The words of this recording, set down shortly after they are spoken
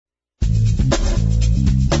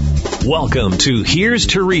Welcome to Here's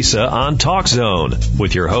Teresa on Talk Zone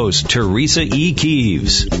with your host, Teresa E.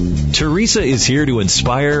 Keeves. Teresa is here to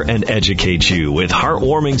inspire and educate you with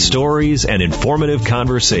heartwarming stories and informative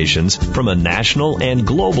conversations from a national and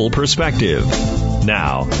global perspective.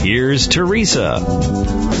 Now, here's Teresa.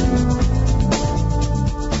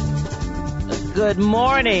 Good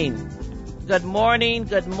morning. Good morning,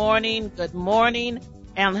 good morning, good morning,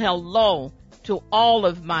 and hello to all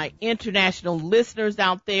of my international listeners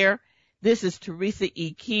out there. This is Teresa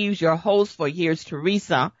E. Keeves, your host for Here's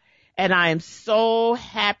Teresa, and I am so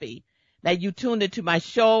happy that you tuned into my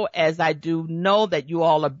show, as I do know that you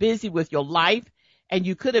all are busy with your life, and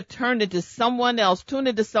you could have tuned into someone else,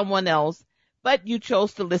 but you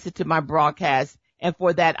chose to listen to my broadcast, and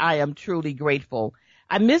for that I am truly grateful.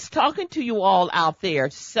 I miss talking to you all out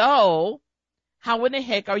there, so how in the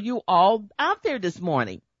heck are you all out there this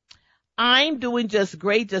morning? I'm doing just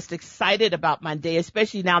great, just excited about my day,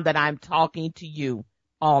 especially now that I'm talking to you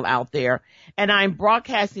all out there. And I'm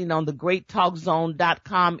broadcasting on the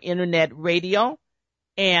greattalkzone.com internet radio.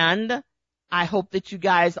 And I hope that you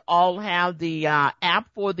guys all have the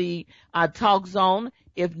app for the Talk Zone.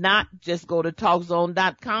 If not, just go to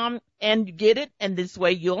talkzone.com and get it, and this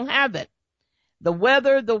way you'll have it. The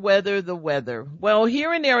weather. Well,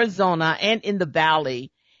 here in Arizona and in the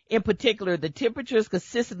Valley, in particular, the temperatures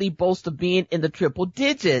consistently boast of being in the triple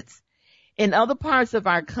digits. In other parts of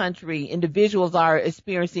our country, individuals are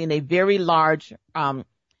experiencing a very large,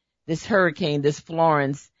 this hurricane, this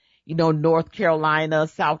Florence, North Carolina,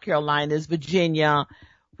 South Carolina, Virginia,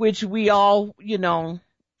 which we all,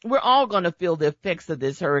 we're all going to feel the effects of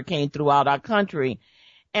this hurricane throughout our country.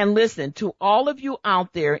 And listen, to all of you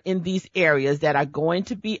out there in these areas that are going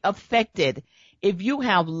to be affected, if you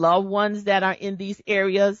have loved ones that are in these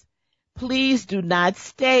areas, please do not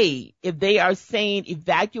stay. If they are saying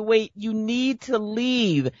evacuate, you need to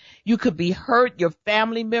leave. You could be hurt, your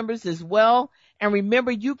family members as well. And remember,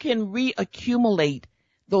 you can reaccumulate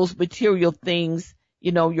those material things,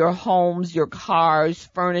 your homes, your cars,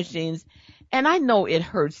 furnishings. And I know it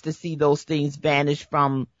hurts to see those things vanish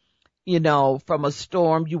from a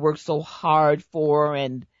storm you worked so hard for.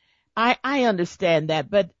 And I understand that,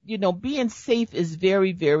 but being safe is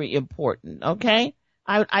very, very important. Okay.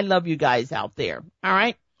 I love you guys out there. All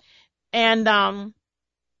right. And, so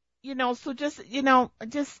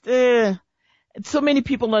so many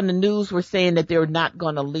people on the news were saying that they're not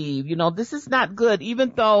going to leave. This is not good,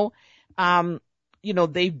 even though,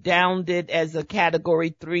 they've downed it as a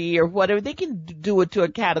category 3 or whatever. They can do it to a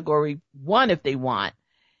category 1 if they want,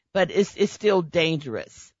 but it's still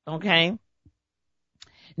dangerous. Okay.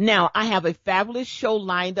 Now, I have a fabulous show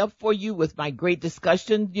lined up for you with my great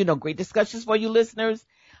discussions for you listeners,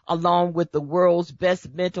 along with the world's best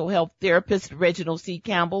mental health therapist, Reginald C.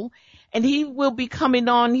 Campbell. And he will be coming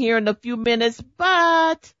on here in a few minutes,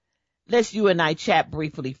 but let's you and I chat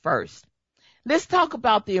briefly first. Let's talk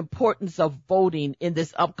about the importance of voting in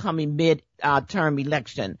this upcoming mid-term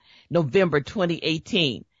election, November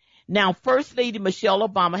 2018. Now, First Lady Michelle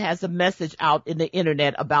Obama has a message out in the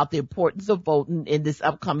internet about the importance of voting in this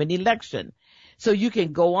upcoming election. So you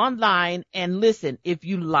can go online and listen if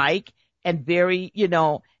you like, and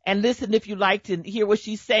and listen if you like to hear what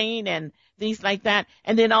she's saying and things like that.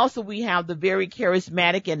 And then also we have the very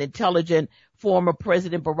charismatic and intelligent former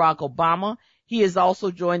President Barack Obama. He has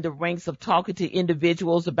also joined the ranks of talking to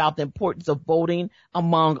individuals about the importance of voting,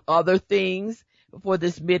 among other things, for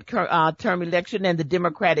this mid-term election, and the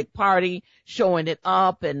Democratic Party showing it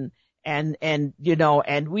up, and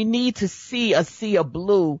we need to see a sea of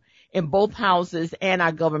blue in both houses and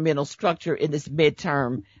our governmental structure in this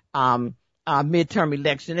midterm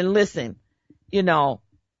election. And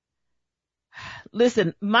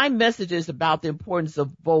listen, my message is about the importance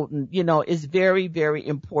of voting, is very, very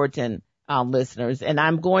important, listeners, and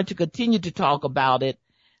I'm going to continue to talk about it.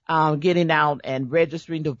 Getting out and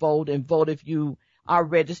registering to vote, and vote if you are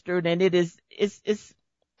registered. And it's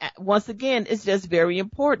once again, it's just very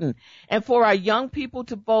important. And for our young people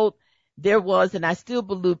to vote, there was, and I still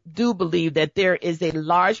do believe that there is a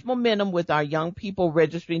large momentum with our young people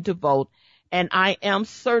registering to vote. And I am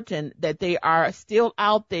certain that they are still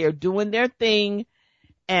out there doing their thing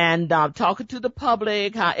and talking to the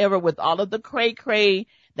public. However, with all of the cray-cray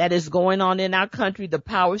that is going on in our country, the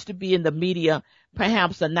powers to be in the media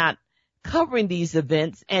perhaps are not covering these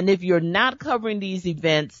events. And if you're not covering these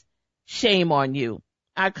events, shame on you.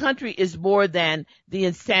 Our country is more than the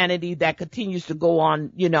insanity that continues to go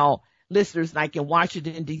on, listeners, like in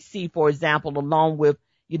Washington, D.C., for example, along with,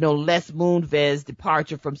 Les Moonves'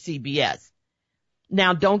 departure from CBS.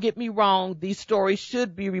 Now, don't get me wrong. These stories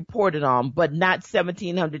should be reported on, but not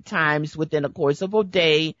 1,700 times within the course of a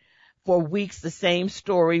day For weeks, the same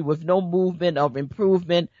story with no movement of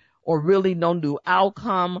improvement or really no new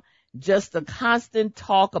outcome, just a constant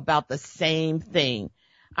talk about the same thing.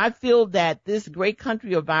 I feel that this great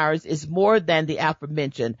country of ours is more than the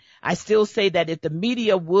aforementioned. I still say that if the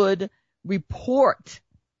media would report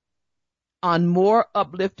on more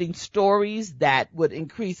uplifting stories that would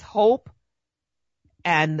increase hope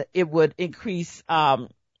and it would increase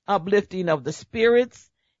uplifting of the spirits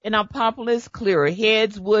in our populace, clearer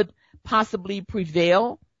heads would possibly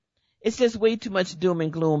prevail. It's just way too much doom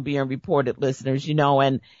and gloom being reported, listeners,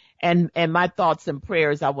 and my thoughts and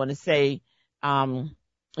prayers, I want to say,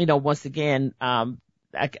 once again,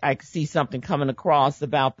 I see something coming across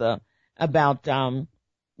about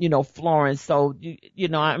Florence. So,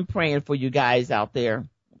 I'm praying for you guys out there.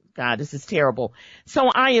 God, this is terrible. So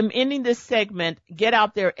I am ending this segment. Get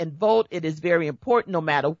out there and vote. It is very important no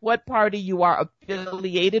matter what party you are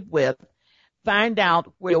affiliated with. Find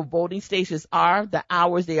out where your voting stations are, the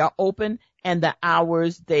hours they are open, and the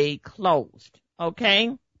hours they closed.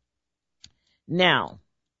 Okay? Now,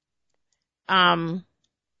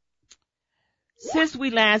 since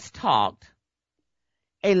we last talked,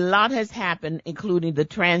 a lot has happened, including the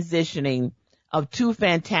transitioning of two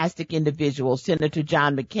fantastic individuals, Senator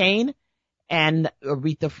John McCain and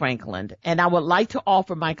Aretha Franklin. And I would like to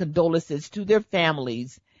offer my condolences to their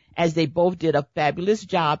families as they both did a fabulous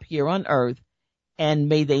job here on earth, and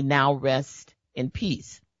may they now rest in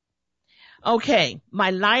peace. Okay,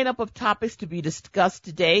 my lineup of topics to be discussed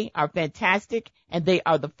today are fantastic, and they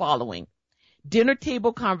are the following. Dinner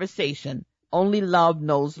table conversation, only love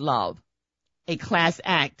knows love. A class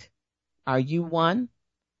act, are you one?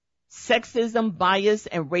 Sexism, bias,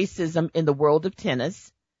 and racism in the world of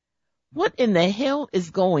tennis. What in the hell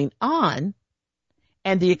is going on?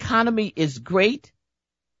 And the economy is great,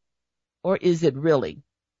 or is it really?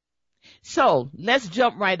 So let's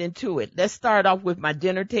jump right into it. Let's start off with my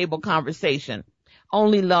dinner table conversation.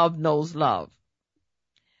 Only love knows love.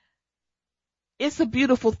 It's a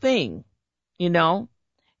beautiful thing, and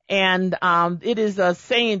it is a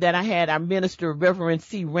saying that I had our minister, Reverend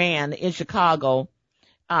C. Rand in Chicago,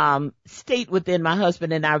 state within my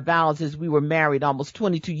husband and our vows as we were married almost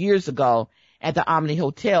 22 years ago at the Omni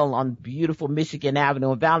Hotel on beautiful Michigan Avenue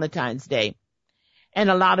on Valentine's Day. And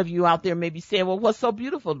a lot of you out there may be saying, well, what's so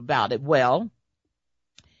beautiful about it? Well,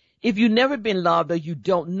 if you've never been loved or you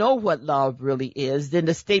don't know what love really is, then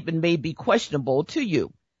the statement may be questionable to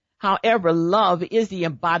you. However, love is the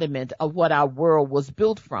embodiment of what our world was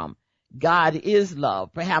built from. God is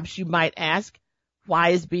love. Perhaps you might ask, why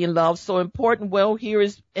is being loved so important? Well, here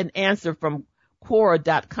is an answer from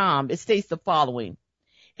Quora.com. It states the following.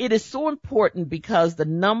 It is so important because the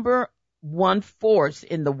number one force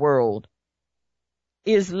in the world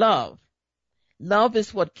is love. Love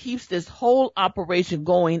is what keeps this whole operation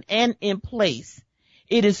going and in place.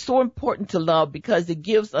 It is so important to love because it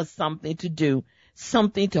gives us something to do,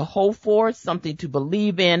 something to hope for, something to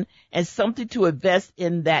believe in, and something to invest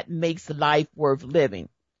in that makes life worth living.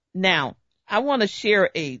 Now, I want to share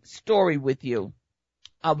a story with you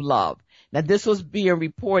of love. Now, this was being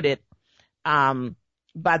reported by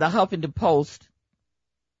the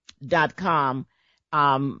HuffingtonPost.com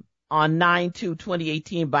on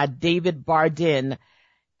 9/2/2018 by David Bardin,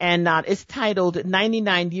 and it's titled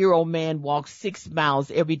 99-year-old man walks 6 miles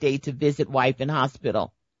every day to visit wife in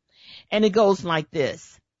hospital. And it goes like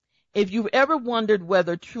this. If you've ever wondered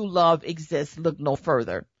whether true love exists, look no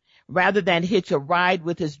further. Rather than hitch a ride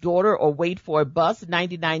with his daughter or wait for a bus,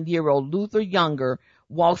 99-year-old Luther Younger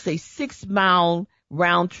walks a 6-mile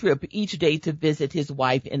round trip each day to visit his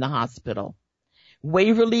wife in the hospital.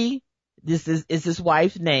 Waverly, this is his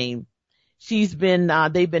wife's name. They've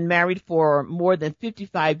been married for more than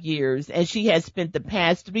 55 years, and she has spent the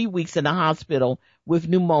past 3 weeks in the hospital with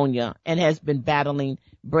pneumonia and has been battling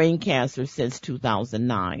brain cancer since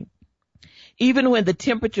 2009. Even when the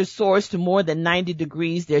temperature soars to more than 90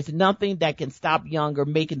 degrees, there's nothing that can stop Younger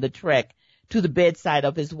making the trek to the bedside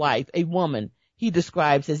of his wife, a woman he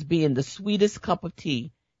describes as being the sweetest cup of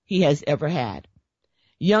tea he has ever had.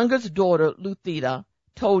 Younger's daughter, Luthita,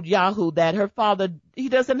 told Yahoo that her father, he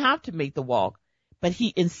doesn't have to make the walk, but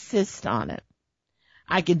he insists on it.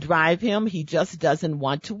 I can drive him. He just doesn't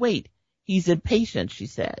want to wait. He's impatient, she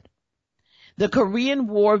said. The Korean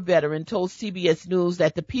War veteran told CBS News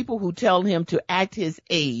that the people who tell him to act his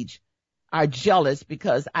age are jealous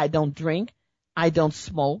because I don't drink, I don't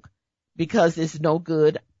smoke, because it's no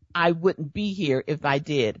good. I wouldn't be here if I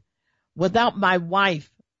did. Without my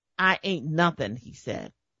wife, I ain't nothing, he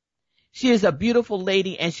said. She is a beautiful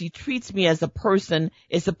lady and she treats me as a person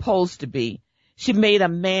is supposed to be. She made a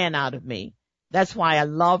man out of me. That's why I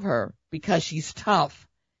love her, because she's tough.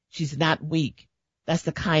 She's not weak. That's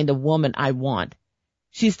the kind of woman I want.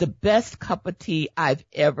 She's the best cup of tea I've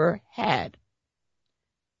ever had.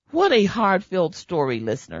 What a heart-filled story,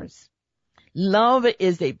 listeners. Love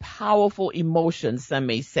is a powerful emotion, some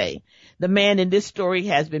may say. The man in this story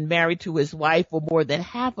has been married to his wife for more than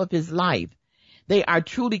half of his life. They are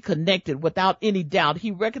truly connected without any doubt.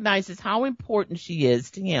 He recognizes how important she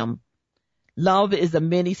is to him. Love is a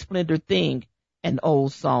many-splendored thing, an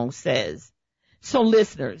old song says. So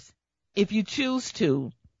listeners, if you choose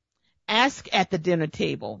to, ask at the dinner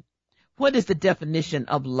table, what is the definition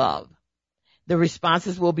of love? The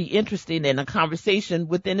responses will be interesting and a conversation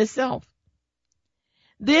within itself.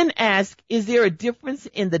 Then ask, is there a difference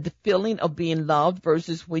in the feeling of being loved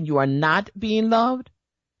versus when you are not being loved?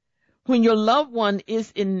 When your loved one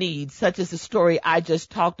is in need, such as the story I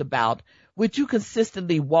just talked about, would you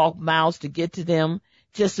consistently walk miles to get to them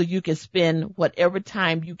just so you can spend whatever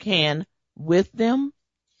time you can with them?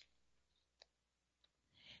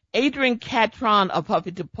 Adrian Catron of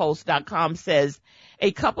HuffingtonPost.com says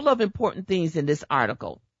a couple of important things in this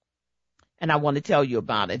article, and I want to tell you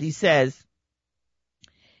about it. He says,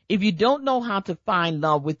 if you don't know how to find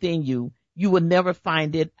love within you, you will never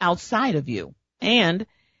find it outside of you. And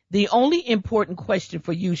the only important question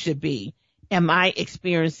for you should be, am I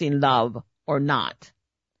experiencing love or not?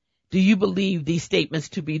 Do you believe these statements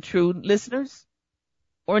to be true, listeners,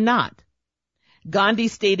 or not? Gandhi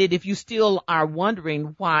stated, if you still are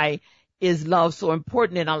wondering why is love so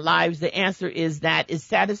important in our lives, the answer is that it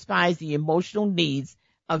satisfies the emotional needs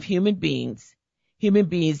of human beings. Human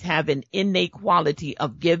beings have an innate quality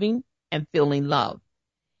of giving and feeling love.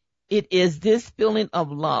 It is this feeling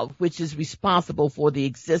of love which is responsible for the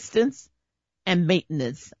existence and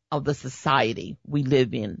maintenance of the society we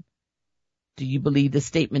live in. Do you believe the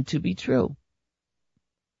statement to be true?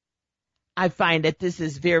 I find that this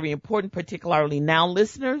is very important, particularly now,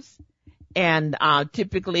 listeners. And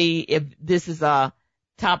typically, if this is a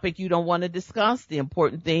topic you don't want to discuss, the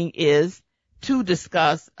important thing is to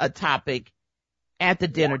discuss a topic at the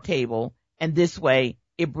dinner table, and this way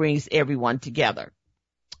it brings everyone together.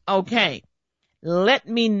 Okay, let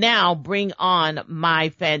me now bring on my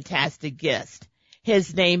fantastic guest.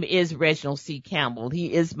 His name is Reginald C. Campbell.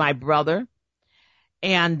 He is my brother,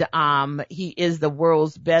 and he is the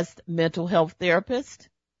world's best mental health therapist,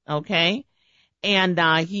 okay? And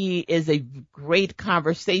he is a great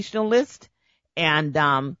conversationalist,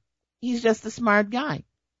 and he's just a smart guy.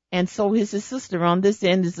 And so is his sister on this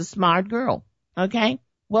end is a smart girl. Okay.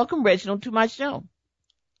 Welcome, Reginald, to my show.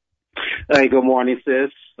 Hey, good morning,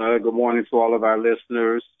 sis. Good morning to all of our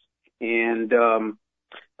listeners. And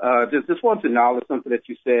just want to acknowledge something that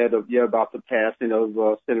you said about the passing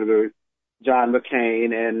of Senator John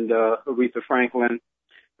McCain and Aretha Franklin.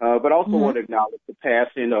 But also want to acknowledge the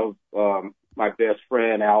passing of my best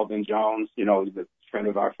friend, Alvin Jones. You know, he's a friend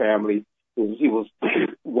of our family. He was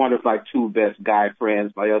one of my two best guy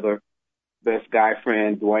friends. My other best guy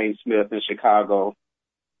friend, Dwayne Smith in Chicago,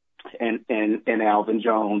 and Alvin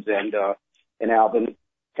Jones. And Alvin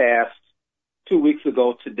passed 2 weeks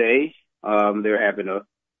ago today. They're having a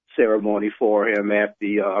ceremony for him at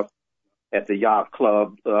the yacht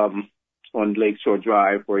club on Lakeshore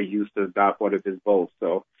Drive, where he used to dock one of his boats.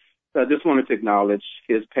 So I just wanted to acknowledge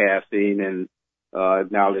his passing and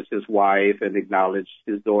acknowledge his wife and acknowledge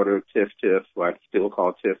his daughter, Tiff, who I still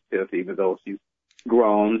call Tiff, even though she's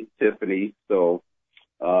grown, Tiffany. So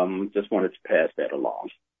just wanted to pass that along.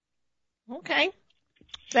 Okay.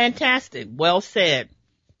 Fantastic. Well said.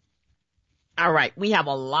 All right. We have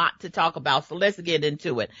a lot to talk about, so let's get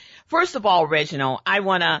into it. First of all, Reginald, I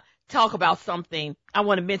want to talk about something. I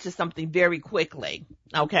want to mention something very quickly.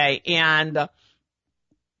 Okay. And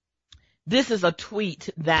this is a tweet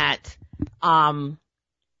that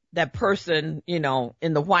that person,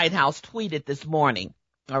 in the White House tweeted this morning.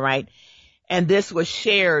 All right. And this was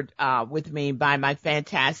shared with me by my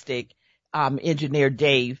fantastic engineer,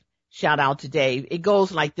 Dave. Shout out to Dave. It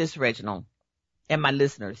goes like this, Reginald, and my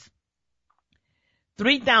listeners.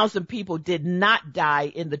 3,000 people did not die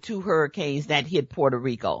in the two hurricanes that hit Puerto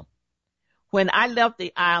Rico. When I left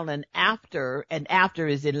the island after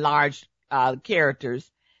is in large characters,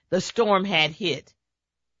 the storm had hit.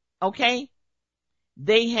 Okay?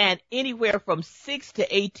 They had anywhere from 6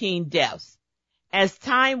 to 18 deaths. As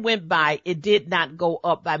time went by, it did not go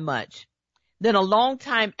up by much. Then a long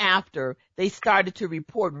time after, they started to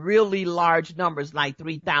report really large numbers like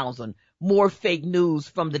 3,000. More fake news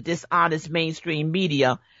from the dishonest mainstream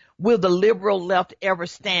media. Will the liberal left ever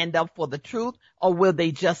stand up for the truth, or will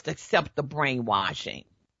they just accept the brainwashing?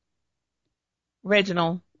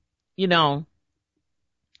 Reginald, you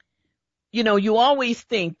always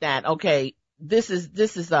think that, okay, this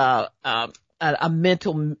is a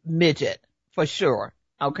mental midget for sure.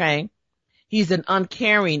 Okay. He's an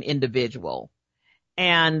uncaring individual.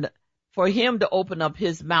 And for him to open up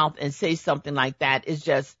his mouth and say something like that is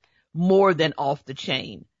just more than off the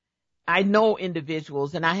chain. I know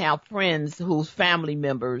individuals, and I have friends whose family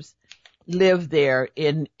members live there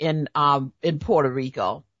in Puerto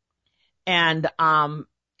Rico. And, I'm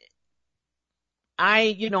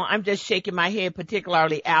just shaking my head,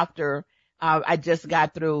 particularly after, I just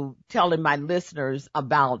got through telling my listeners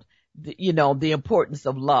about, the importance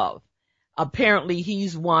of love. Apparently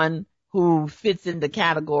he's one who fits in the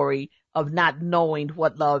category of not knowing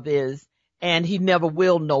what love is, and he never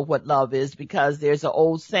will know what love is, because there's an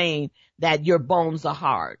old saying that your bones are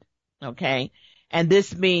hard. Okay. And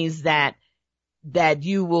this means that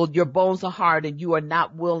your bones are hard, and you are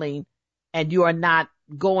not willing, and you are not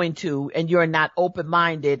going to, and you're not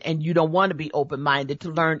open-minded, and you don't want to be open-minded to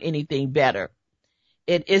learn anything better.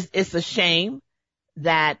 It's a shame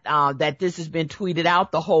that this has been tweeted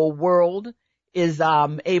out. The whole world is,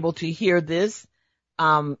 able to hear this.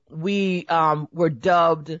 We were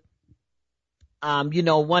dubbed,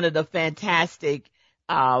 one of the fantastic,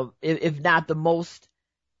 if not the most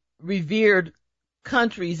revered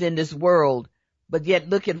countries in this world, but yet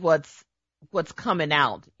look at what's coming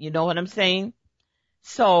out. You know what I'm saying?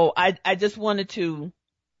 So I just wanted to,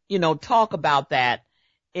 talk about that.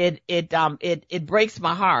 It breaks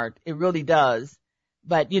my heart. It really does.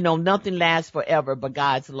 But, nothing lasts forever but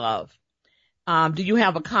God's love. Do you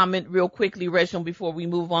have a comment real quickly, Reginald, before we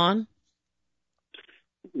move on?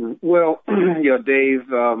 Well, Dave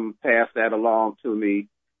passed that along to me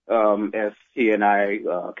as he and I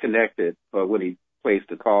connected when he placed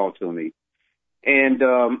the call to me. And,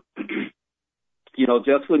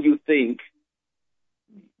 just when you think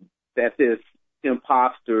that this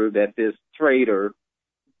imposter, that this traitor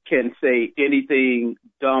can say anything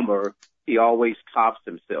dumber, he always tops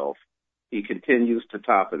himself. He continues to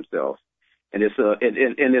top himself. And it's a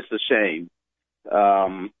shame.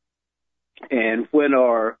 And when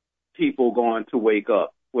are people going to wake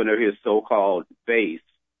up? When are his so-called base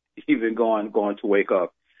even going to wake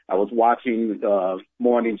up? I was watching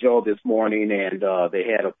Morning Joe this morning, and they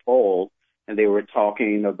had a poll, and they were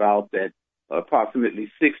talking about that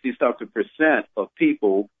approximately 60-something% of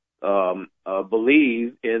people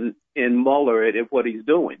believe in Mueller and what he's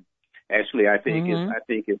doing. Actually, I think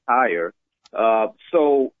it's higher.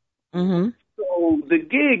 So the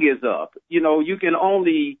gig is up. You can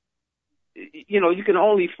only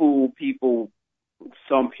fool people.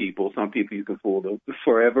 Some people you can fool them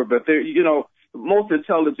forever, but most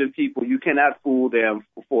intelligent people, you cannot fool them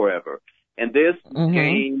forever. And this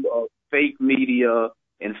game of fake media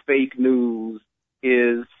and fake news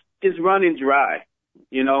is running dry.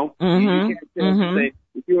 You can't tell the same.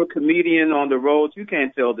 If you're a comedian on the road, you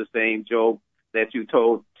can't tell the same joke that you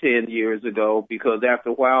told 10 years ago, because after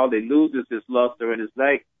a while they loses its luster, and it's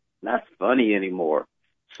like not funny anymore.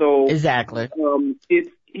 So exactly,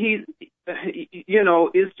 it's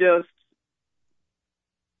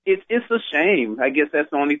a shame. I guess that's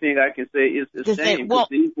the only thing I can say. It's a shame. Well,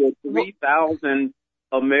 these were 3,000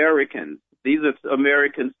 Americans. These are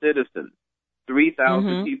American citizens.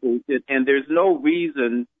 3,000 people, and there's no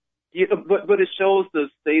reason. But it shows the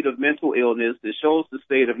state of mental illness. It shows the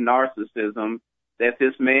state of narcissism that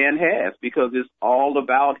this man has, because it's all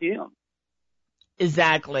about him.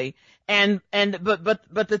 Exactly. But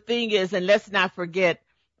the thing is, and let's not forget,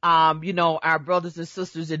 our brothers and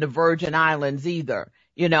sisters in the Virgin Islands either,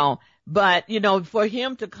 but, for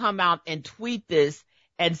him to come out and tweet this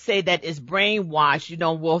and say that it's brainwashed,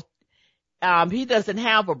 he doesn't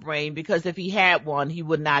have a brain, because if he had one, he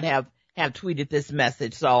would not have tweeted this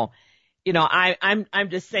message. So, I'm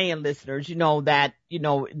just saying, listeners, that,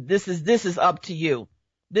 this is up to you.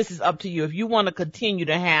 This is up to you. If you want to continue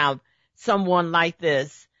to have someone like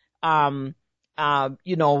this, sitting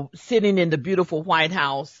in the beautiful White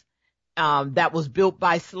House, that was built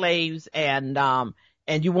by slaves, and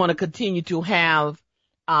you want to continue to have,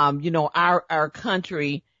 our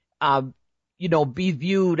country, be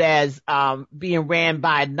viewed as, being ran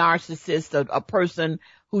by a narcissist, a person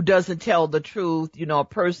who doesn't tell the truth, a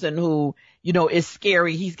person who, is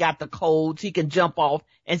scary. He's got the codes. He can jump off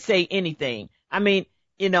and say anything. I mean,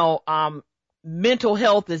 mental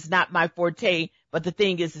health is not my forte, but the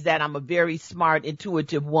thing is that I'm a very smart,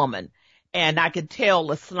 intuitive woman, and I can tell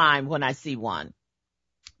a slime when I see one.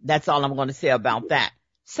 That's all I'm going to say about that.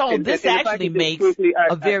 So this actually makes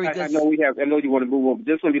a very good. I know you want to move on, but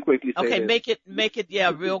just let me quickly say okay, this. make it,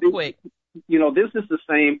 yeah, real quick. This is the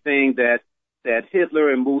same thing that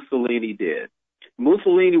Hitler and Mussolini did.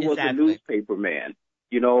 Mussolini was a newspaper man.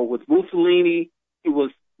 With Mussolini, it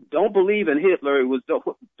was don't believe in Hitler. It was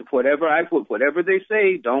whatever they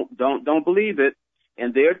say, don't believe it.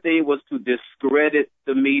 And their thing was to discredit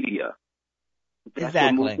the media. That's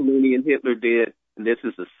exactly what Mussolini and Hitler did. And this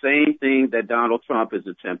is the same thing that Donald Trump is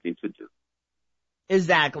attempting to do.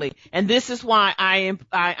 Exactly. And this is why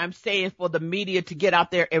I'm saying for the media to get out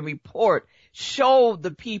there and report, show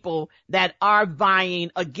the people that are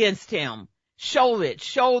vying against him. Show it.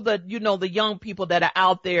 Show the young people that are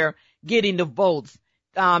out there getting the votes.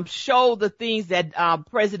 Show the things that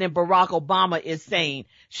President Barack Obama is saying.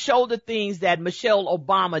 Show the things that Michelle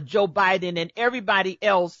Obama, Joe Biden, and everybody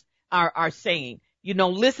else are saying.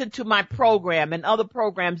 Listen to my program and other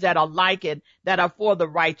programs that are like it, that are for the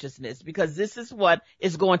righteousness, because this is what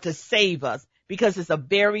is going to save us, because it's a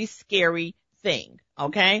very scary thing.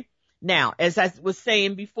 Okay? Now, as I was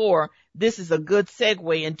saying before, this is a good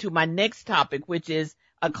segue into my next topic, which is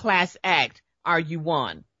a class act. Are you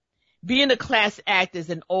one? Being a class act is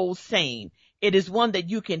an old saying. It is one that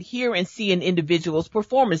you can hear and see in individuals'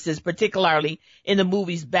 performances, particularly in the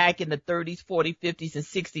movies back in the 30s, 40s, 50s, and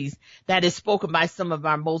 60s, that is spoken by some of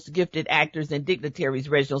our most gifted actors and dignitaries,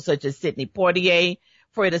 Reginald, such as Sidney Poitier,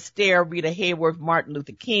 Fred Astaire, Rita Hayworth, Martin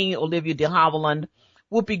Luther King, Olivia de Havilland,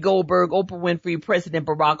 Whoopi Goldberg, Oprah Winfrey, President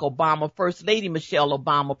Barack Obama, First Lady Michelle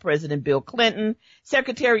Obama, President Bill Clinton,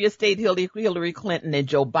 Secretary of State Hillary Clinton, and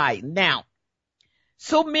Joe Biden. Now,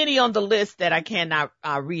 so many on the list that I cannot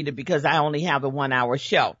read it because I only have a 1 hour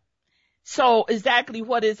show. So exactly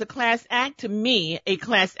what is a class act? To me, a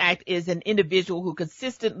class act is an individual who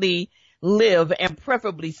consistently live, and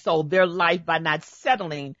preferably so, their life by not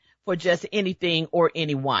settling for just anything or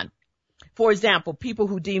anyone. For example, people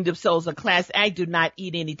who deem themselves a class act do not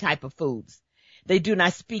eat any type of foods. They do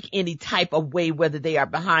not speak any type of way, whether they are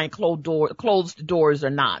behind closed doors or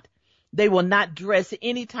not. They will not dress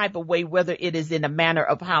any type of way, whether it is in a manner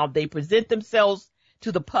of how they present themselves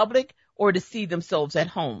to the public or to see themselves at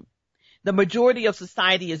home. The majority of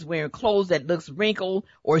society is wearing clothes that looks wrinkled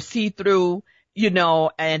or see-through,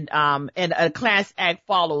 and a class act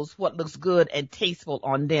follows what looks good and tasteful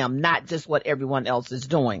on them, not just what everyone else is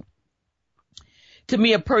doing. To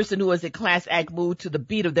me, a person who is a class act moves to the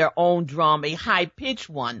beat of their own drum, a high-pitched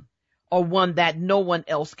one, or one that no one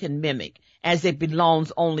else can mimic, as it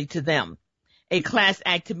belongs only to them. A class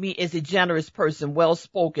act to me is a generous person,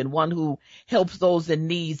 well-spoken, one who helps those in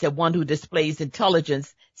need, and one who displays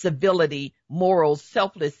intelligence, civility, morals,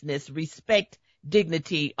 selflessness, respect,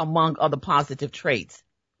 dignity, among other positive traits.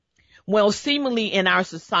 Well, seemingly in our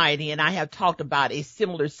society, and I have talked about a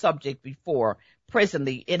similar subject before,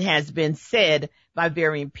 presently it has been said by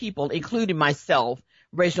varying people, including myself,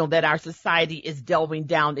 Reginald, that our society is delving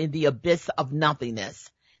down in the abyss of nothingness.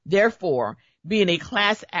 Therefore, being a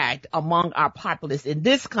class act among our populace in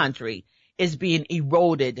this country is being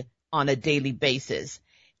eroded on a daily basis.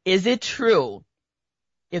 Is it true?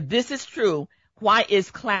 If this is true, why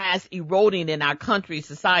is class eroding in our country,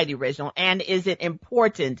 society, Reginald? And is it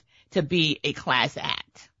important to be a class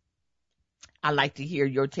act? I'd like to hear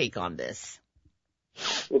your take on this.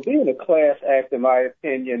 Well, being a class act, in my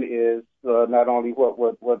opinion, is not only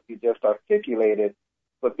what you just articulated,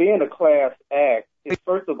 but being a class act is,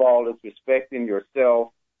 first of all, is respecting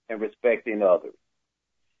yourself and respecting others.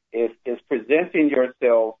 It's presenting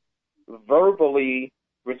yourself verbally,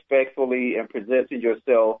 respectfully, and presenting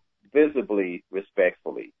yourself visibly,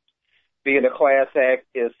 respectfully. Being a class act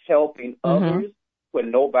is helping others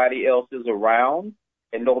when nobody else is around,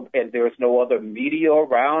 and there's no other media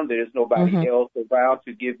around. There's nobody else around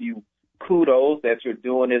to give you kudos that you're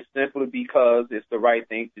doing it simply because it's the right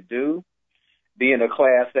thing to do. Being a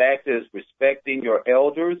class act is respecting your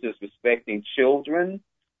elders, is respecting children,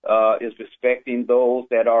 is respecting those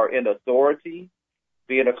that are in authority.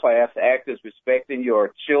 Being a class act is respecting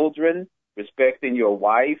your children, respecting your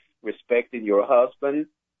wife, respecting your husband,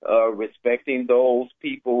 respecting those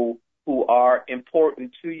people who are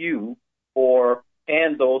important to you,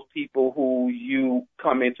 and those people who you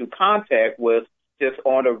come into contact with just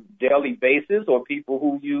on a daily basis, or people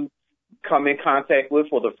who you come in contact with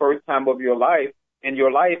for the first time of your life, and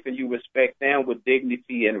you respect them with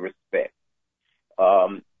dignity and respect.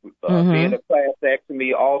 Being a class act to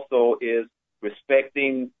me also is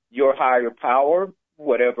respecting your higher power,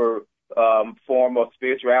 whatever form of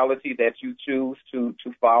spirituality that you choose to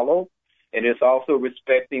follow. And it's also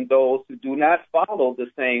respecting those who do not follow the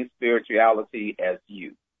same spirituality as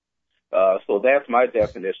you. So that's my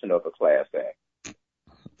definition of a class act.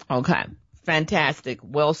 Okay. Fantastic.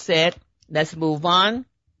 Well said. Let's move on.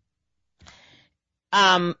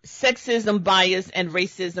 Sexism, bias, and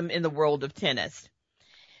racism in the world of tennis.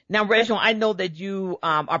 Now, Reginald, I know that you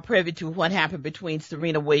are privy to what happened between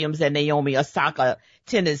Serena Williams and Naomi Osaka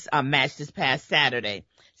tennis match this past Saturday.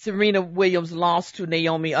 Serena Williams lost to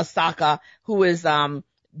Naomi Osaka, who is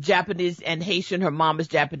Japanese and Haitian. Her mom is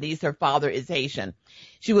Japanese. Her father is Haitian.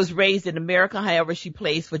 She was raised in America. However, she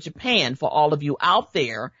plays for Japan. For all of you out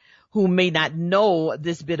there who may not know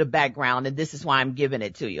this bit of background, and this is why I'm giving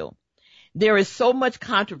it to you. There is so much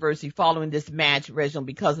controversy following this match, Reginald,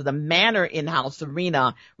 because of the manner in how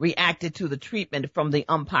Serena reacted to the treatment from the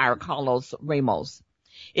umpire, Carlos Ramos.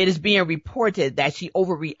 It is being reported that she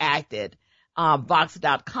overreacted.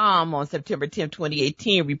 Vox.com on September 10,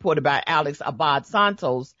 2018, reported by Alex Abad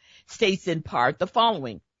Santos, states in part the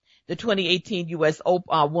following. The 2018 U.S.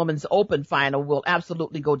 Women's Open final will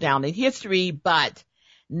absolutely go down in history, but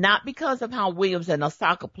not because of how Williams and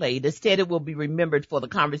Osaka played. Instead, it will be remembered for the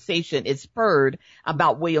conversation it spurred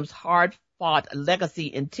about Williams' hard-fought legacy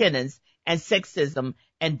in tennis and sexism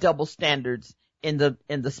and double standards in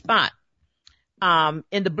the spot.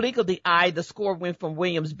 In the blink of the eye, the score went from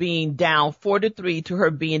Williams being down 4-3 to her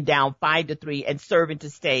being down 5-3 and serving to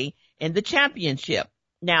stay in the championship.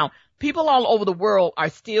 Now, people all over the world are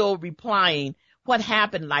still replying what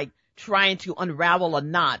happened, like trying to unravel a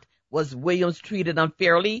knot. Was Williams treated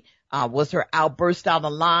unfairly? Was her outburst out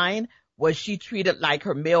of line? Was she treated like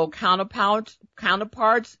her male counterparts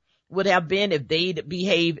would have been if they'd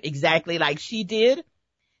behaved exactly like she did?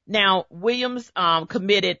 Now, Williams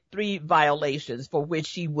committed 3 violations for which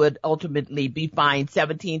she would ultimately be fined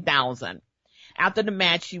 $17,000. After the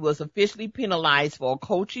match, she was officially penalized for a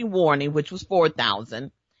coaching warning, which was $4,000,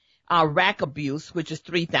 rack abuse, which is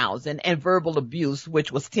 $3,000, and verbal abuse, which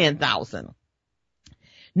was $10,000.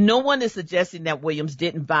 No one is suggesting that Williams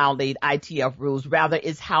didn't violate ITF rules. Rather,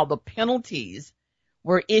 it's how the penalties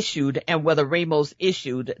were issued and whether Ramos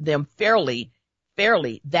issued them fairly,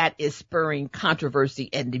 that is spurring controversy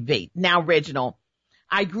and debate. Now, Reginald,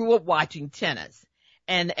 I grew up watching tennis,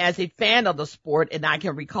 and as a fan of the sport, and I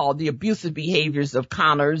can recall the abusive behaviors of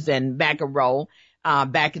Connors and McEnroe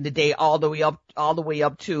back in the day, all the way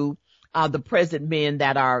up to the present men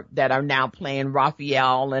that are now playing,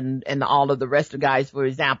 Rafael and all of the rest of the guys, for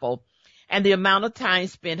example, and the amount of time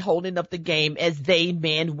spent holding up the game as they,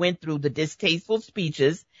 men, went through the distasteful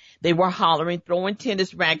speeches. They were hollering, throwing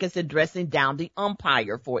tennis rackets, and dressing down the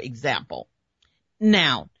umpire, for example.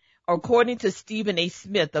 Now, according to Stephen A.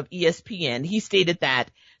 Smith of ESPN, he stated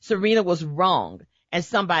that Serena was wrong and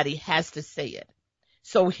somebody has to say it.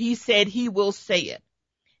 So he said he will say it,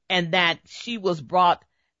 and that she brought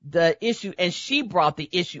the issue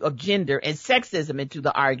of gender and sexism into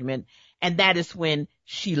the argument, and that is when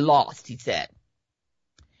she lost, he said.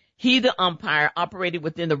 He, the umpire, operated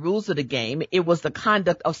within the rules of the game. It was the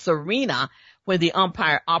conduct of Serena when the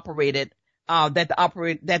umpire operated, that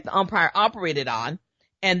the umpire operated on,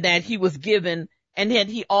 and that he was given, and then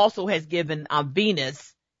he also has given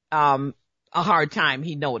Venus a hard time,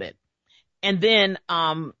 he noted. And then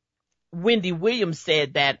Wendy Williams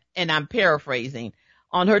said that, and I'm paraphrasing,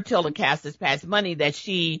 on her telecast this past Monday, that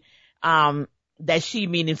she,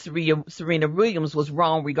 meaning Serena Williams, was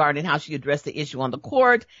wrong regarding how she addressed the issue on the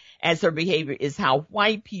court, as her behavior is how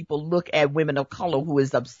white people look at women of color who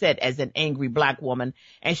is upset as an angry black woman,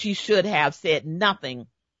 and she should have said nothing,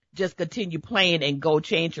 just continue playing and go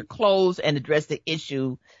change her clothes and address the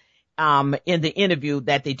issue in the interview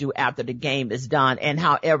that they do after the game is done. And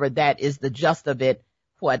however, that is the gist of it,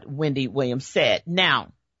 what Wendy Williams said.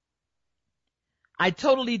 Now, I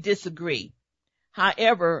totally disagree.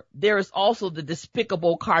 However, there is also the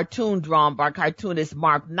despicable cartoon drawn by cartoonist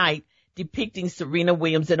Mark Knight depicting Serena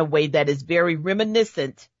Williams in a way that is very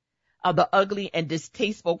reminiscent of the ugly and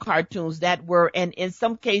distasteful cartoons that were, and in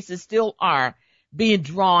some cases still are, being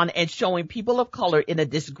drawn and showing people of color in a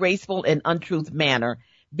disgraceful and untruth manner,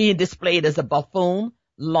 being displayed as a buffoon,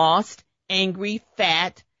 lost, angry,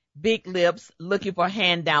 fat, big lips, looking for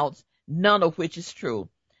handouts, none of which is true.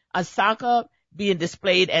 Osaka being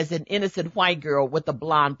displayed as an innocent white girl with a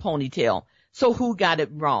blonde ponytail. So who got it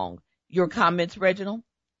wrong? Your comments, Reginald?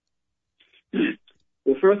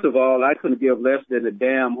 Well, first of all, I couldn't give less than a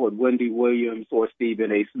damn what Wendy Williams or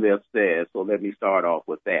Stephen A. Smith says, so let me start off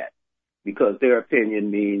with that, because their opinion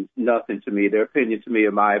means nothing to me. Their opinion to me,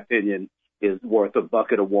 in my opinion, is worth a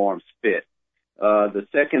bucket of warm spit. The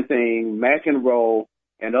second thing, McEnroe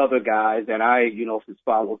and other guys, and I, since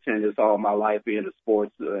followed tennis all my life, being a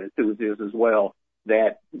sports enthusiast as well,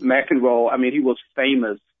 that McEnroe, he was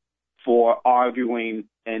famous for arguing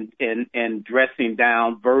and dressing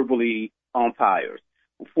down verbally umpires,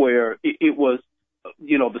 where it was,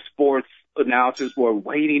 the sports announcers were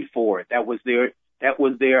waiting for it. That was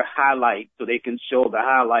their highlight, so they can show the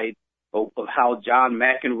highlight of how John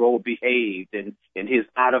McEnroe behaved and his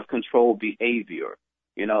out of control behavior,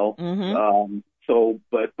 you know. Mm-hmm.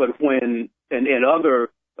 But when and other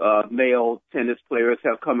male tennis players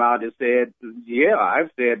have come out and said, yeah,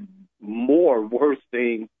 I've said more worse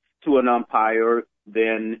things to an umpire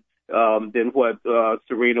than what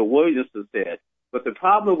Serena Williams has said. But the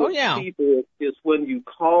problem with people is when you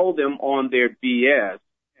call them on their BS.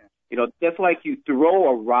 You know, that's like you throw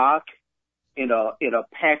a rock in a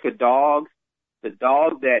pack of dogs. The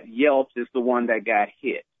dog that yelps is the one that got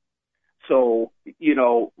hit. So, you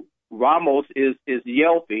know, Ramos is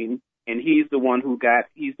yelping, and he's the one who got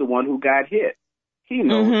hit. He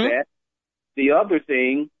knows that. The other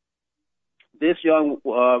thing, this young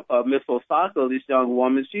Miss Osaka, this young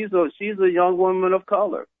woman, she's a young woman of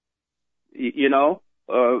color. You know,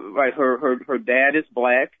 right? Her dad is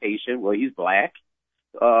black, Haitian. Well, he's black.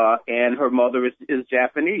 And her mother is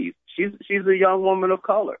Japanese. She's a young woman of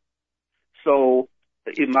color. So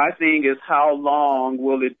my thing is, how long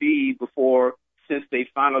will it be before, since they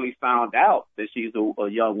finally found out that she's a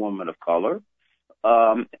young woman of color,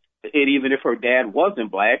 and even if her dad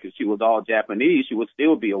wasn't black, if she was all Japanese, she would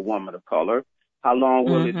still be a woman of color. How long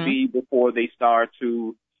will it be before they start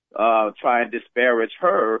to try and disparage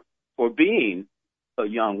her for being a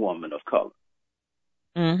young woman of color?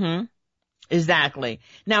 Mm-hmm. Exactly.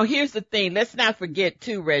 Now, here's the thing. Let's not forget,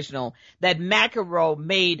 too, Reginald, that McEnroe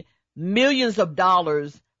made millions of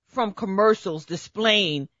dollars from commercials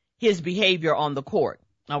displaying his behavior on the court.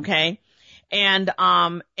 Okay. And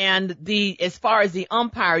as far as the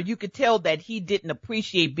umpire, you could tell that he didn't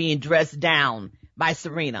appreciate being dressed down by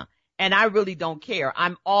Serena. And I really don't care.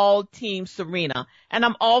 I'm all team Serena, and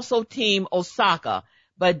I'm also team Osaka.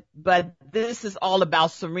 But this is all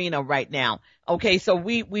about Serena right now. Okay. So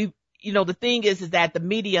we you know, the thing is that the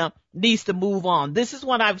media needs to move on. This is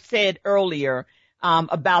what I've said earlier,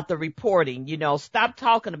 about the reporting. You know, stop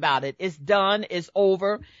talking about it. It's done. It's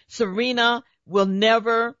over. Serena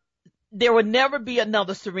there will never be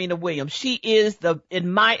another Serena Williams. She is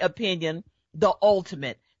in my opinion, the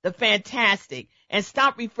ultimate, the fantastic. And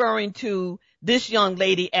stop referring to this young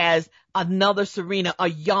lady as another Serena, a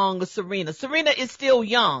young Serena. Serena is still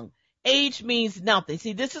young. Age means nothing.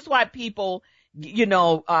 See, this is why people, get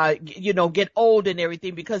old and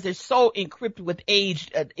everything, because they're so encrypted with age,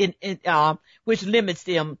 which limits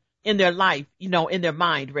them in their life, in their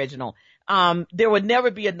mind, Reginald. There would never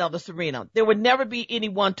be another Serena. There would never be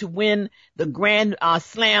anyone to win the grand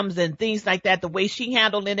slams and things like that, the way she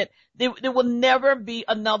handled it. There will never be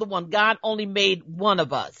another one. God only made one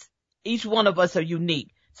of us. Each one of us are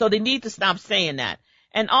unique. So they need to stop saying that.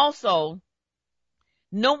 And also,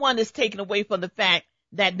 no one is taken away from the fact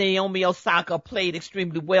that Naomi Osaka played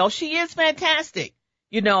extremely well. She is fantastic.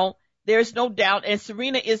 There's no doubt. And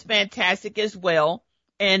Serena is fantastic as well.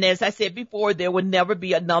 And as I said before, there will never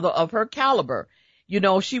be another of her caliber.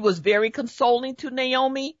 She was very consoling to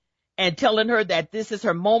Naomi and telling her that this is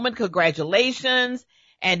her moment. Congratulations.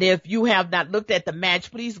 And if you have not looked at the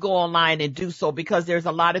match, please go online and do so, because there's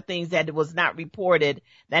a lot of things that was not reported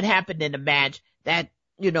that happened in the match that,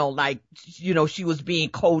 she was being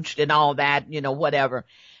coached and all that, whatever.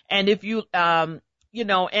 And if you, and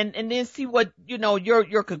then see what,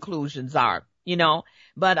 your conclusions are,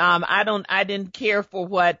 but, I didn't care for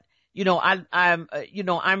what,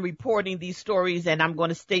 I'm reporting these stories, and I'm going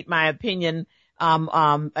to state my opinion,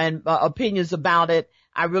 and opinions about it.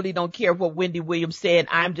 I really don't care what Wendy Williams said.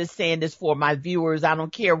 I'm just saying this for my viewers. I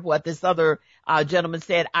don't care what this other, gentleman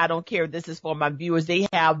said. I don't care. This is for my viewers. They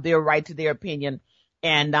have their right to their opinion.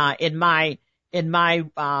 And, in my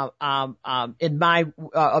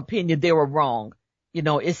opinion, they were wrong.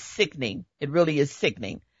 It's sickening. It really is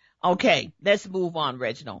sickening. Okay, let's move on,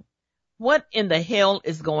 Reginald. What in the hell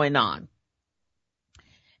is going on?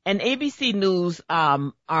 And ABC News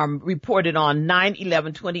reported on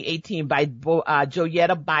 9/11/2018 by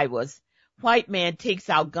Joyetta Biwas, white man takes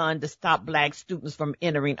out gun to stop black students from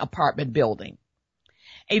entering apartment building.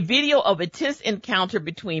 A video of a tense encounter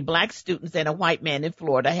between black students and a white man in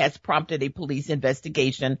Florida has prompted a police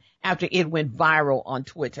investigation after it went viral on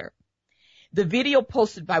Twitter. The video,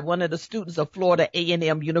 posted by one of the students of Florida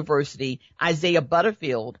A&M University, Isaiah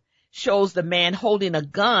Butterfield, shows the man holding a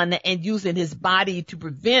gun and using his body to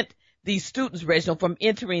prevent these students, Reginald, from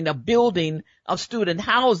entering a building of student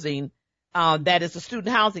housing, that is a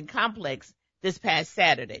student housing complex, this past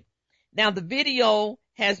Saturday. Now, the video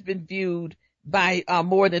has been viewed by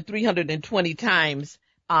more than 320 times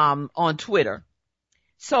on Twitter.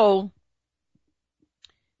 So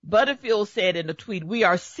Butterfield said in a tweet, "We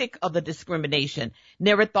are sick of the discrimination.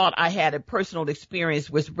 Never thought I had a personal experience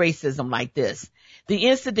with racism like this. The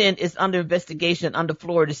incident is under investigation under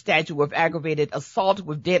Florida statute of aggravated assault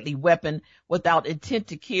with deadly weapon without intent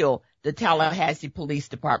to kill," the Tallahassee Police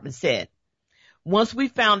Department said. "Once we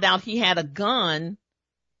found out he had a gun,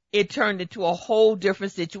 it turned into a whole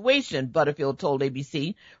different situation," Butterfield told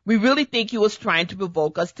ABC. "We really think he was trying to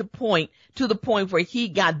provoke us to the point where he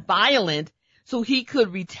got violent so he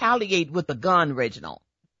could retaliate with a gun, Reginald.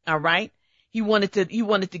 All right? He wanted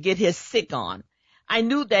to get his sick on. I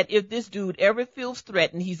knew that if this dude ever feels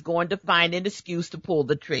threatened, he's going to find an excuse to pull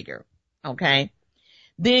the trigger." Okay?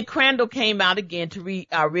 Then Crandall came out again to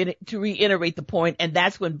reiterate the point, and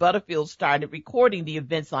that's when Butterfield started recording the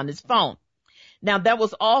events on his phone. Now, there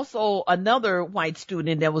was also another white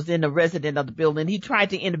student that was in the resident of the building. He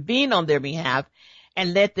tried to intervene on their behalf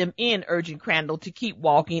and let them in, urging Crandall to keep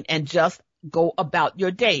walking and just go about your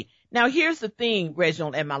day. Now, here's the thing,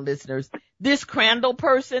 Reginald and my listeners. This Crandall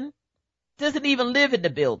person doesn't even live in the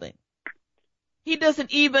building. He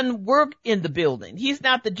doesn't even work in the building. He's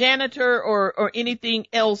not the janitor or anything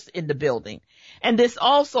else in the building. And this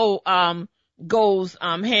also goes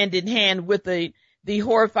hand in hand with the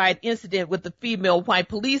horrified incident with the female white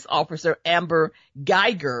police officer, Amber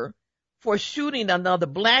Geiger, for shooting another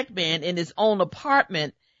black man in his own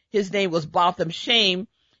apartment. His name was Botham Shame,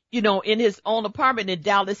 in his own apartment in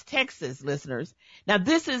Dallas, Texas, listeners. Now,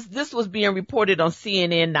 this was being reported on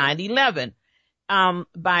CNN 9/11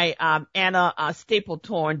 by Anna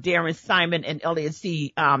Stapleton, Darren Simon, and Elliot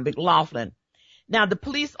C. McLaughlin. Now, the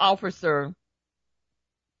police officer,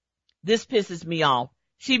 this pisses me off.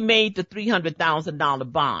 She made the $300,000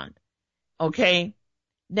 bond. Okay?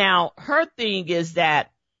 Now, her thing is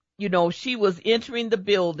that, she was entering the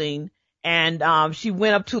building and she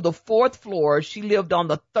went up to the 4th floor. She lived on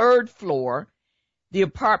the 3rd floor. The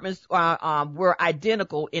apartments were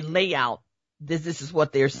identical in layout. This is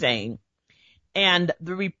what they're saying. And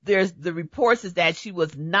the reports is that she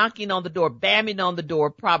was knocking on the door, bamming on the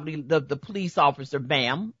door, probably the police officer,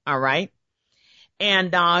 Bam. All right.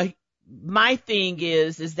 And my thing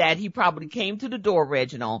is that he probably came to the door,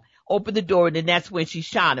 Reginald, opened the door, and then that's when she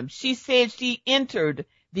shot him. She said she entered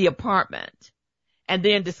the apartment and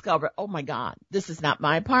then discovered, oh my God, this is not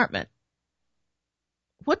my apartment.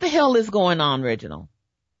 What the hell is going on, Reginald?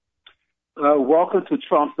 Welcome to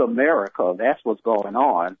Trump's America. That's what's going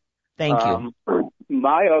on. Thank you.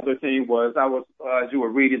 My other thing was, as you were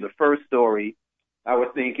reading the first story, I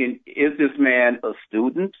was thinking, is this man a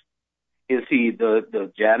student? Is he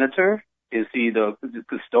the janitor? Is he the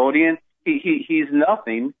custodian? He's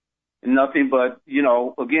nothing but,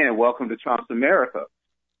 again, welcome to Trump's America.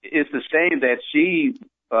 It's a shame that she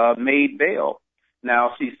made bail.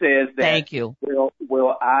 Now, she says that, thank you.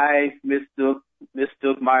 Well, I mistook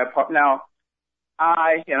my apartment. Now,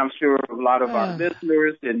 and I'm sure a lot of our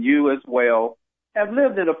listeners and you as well, have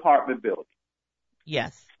lived in apartment buildings.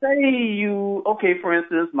 Yes. Say for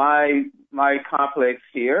instance, my complex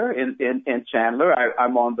here in Chandler,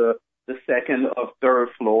 I'm on the 2nd of 3rd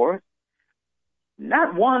floor.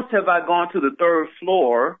 Not once have I gone to the 3rd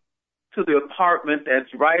floor to the apartment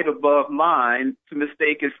that's right above mine to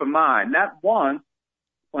mistake it for mine. Not once.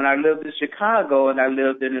 When I lived in Chicago and I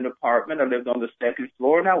lived in an apartment, I lived on the 2nd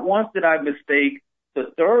floor. Not once did I mistake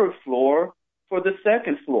the 3rd floor for the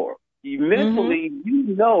 2nd floor. Mentally, you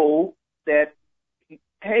know that,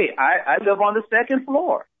 hey, I live on the 2nd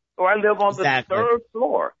floor or I live on the 3rd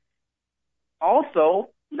floor. Also,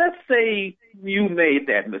 let's say you made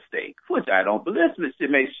that mistake, which I don't believe. Let's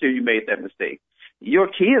make sure you made that mistake. Your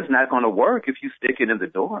key is not going to work if you stick it in the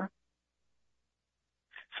door.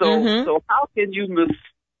 So how can you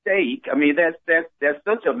mistake? I mean, that's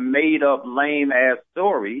such a made up, lame ass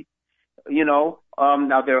story.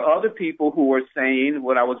 Now there are other people who were saying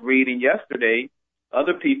what I was reading yesterday.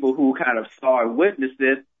 Other people who kind of saw and witnessed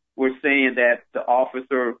it were saying that the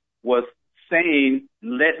officer was saying,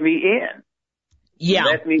 "Let me in." Yeah.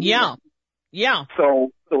 Let me in. Yeah.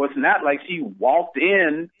 So it's not like she walked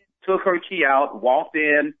in, took her key out, walked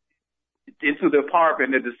into the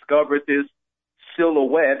apartment and discovered this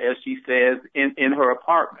silhouette, as she says, in her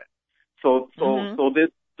apartment. So this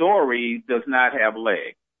story does not have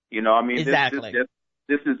legs. Exactly.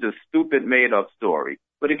 This is a stupid made up story.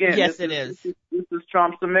 But again, yes, this is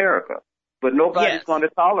Trump's America. But nobody's going to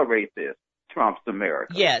tolerate this, Trump's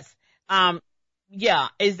America. Yes. Yeah,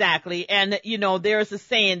 exactly. And, there's a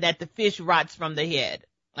saying that the fish rots from the head.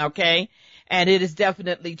 Okay. And it is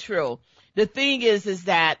definitely true. The thing is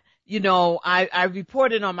that, I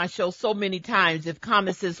reported on my show so many times, if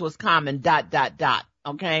common sense was common, ...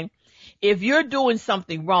 Okay. If you're doing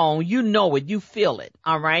something wrong, you know it, you feel it,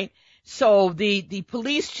 all right? So the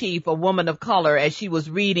police chief, a woman of color, as she was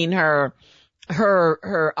reading her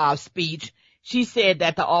speech, she said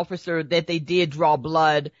that that they did draw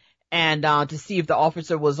blood and to see if the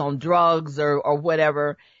officer was on drugs or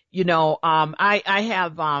whatever. You know, I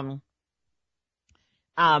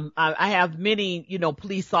have many,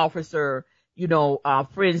 police officer,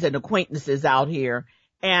 friends and acquaintances out here.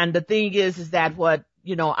 And the thing is that what,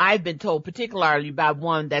 I've been told, particularly by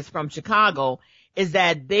one that's from Chicago, is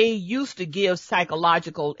that they used to give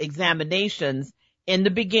psychological examinations in the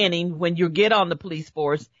beginning when you get on the police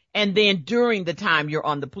force, and then during the time you're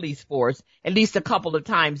on the police force, at least a couple of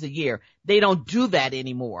times a year. They don't do that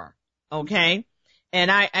anymore. Okay.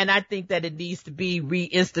 And I think that it needs to be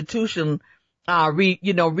redone.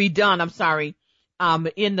 I'm sorry.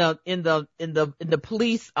 In the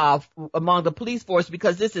police, among the police force,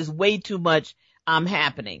 because this is way too much,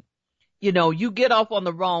 happening. You get off on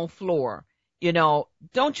the wrong floor.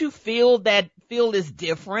 Don't you feel is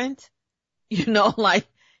different? Like,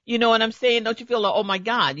 what I'm saying? Don't you feel like, oh my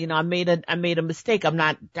God, I made a mistake.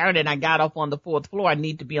 Darn it, I got off on the 4th floor. I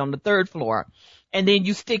need to be on the 3rd floor. And then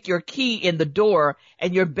you stick your key in the door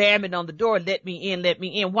and you're bamming on the door, let me in, let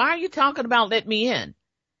me in. Why are you talking about let me in?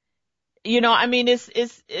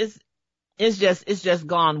 It's just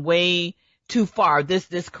gone way too far.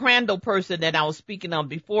 This Crandall person that I was speaking of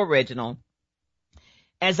before, Reginald,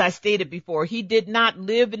 as I stated before, he did not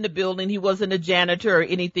live in the building. He wasn't a janitor or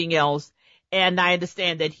anything else. And I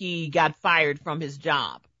understand that he got fired from his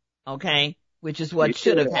job. Okay. Which is what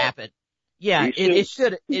should have happened. Yeah. It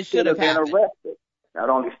should have been happened. Arrested. Not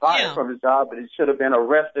only fired from his job, but he should have been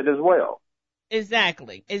arrested as well.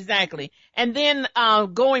 Exactly. And then,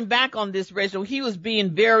 going back on this, Reginald, he was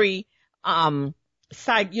being very, being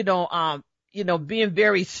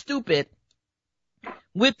very stupid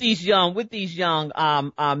with these young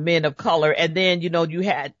men of color. And then, you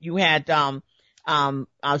had some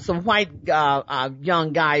white,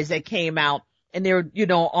 young guys that came out and they were,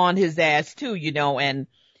 on his ass too,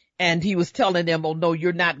 and he was telling them, oh no,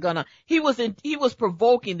 you're not gonna, he was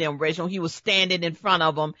provoking them, Reginald. He was standing in front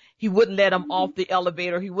of them. He wouldn't let them off the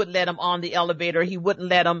elevator. He wouldn't let them on the elevator. He wouldn't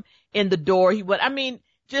let them in the door.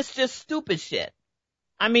 Just stupid shit.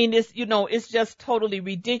 It's just totally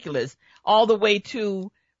ridiculous. All the way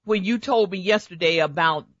to when you told me yesterday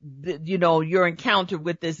about, your encounter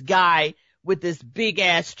with this guy with this big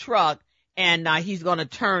ass truck and, he's going to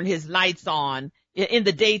turn his lights on in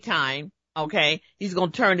the daytime. Okay. He's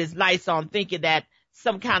going to turn his lights on thinking that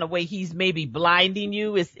some kind of way he's maybe blinding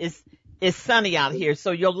you. It's sunny out here,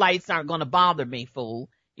 so your lights aren't going to bother me, fool.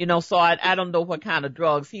 So I don't know what kind of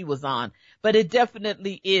drugs he was on, but it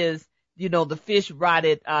definitely is, the fish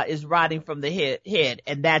is rotting from the head,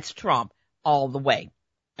 and that's Trump all the way.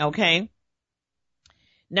 Okay.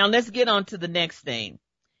 Now let's get on to the next thing.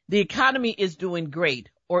 The economy is doing great,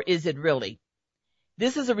 or is it really?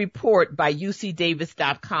 This is a report by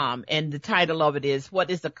UCDavis.com, and the title of it is, what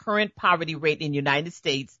is the current poverty rate in the United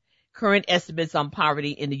States? Current estimates on poverty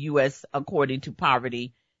in the U.S. according to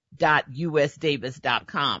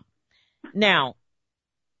poverty.usdavis.com. Now,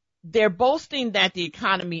 they're boasting that the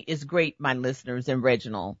economy is great, my listeners and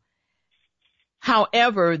Reginald.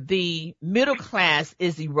 However, the middle class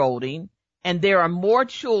is eroding, and there are more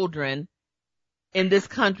children in this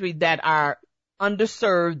country that are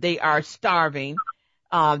underserved. They are starving.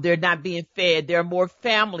 They're not being fed. There are more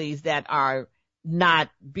families that are not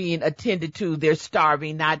being attended to. They're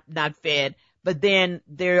starving, not fed. But then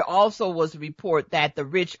there also was a report that the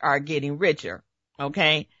rich are getting richer.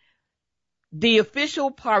 Okay. The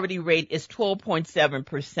official poverty rate is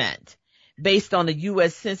 12.7% based on the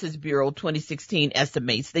U.S. Census Bureau 2016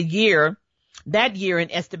 estimates. That year,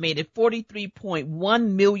 an estimated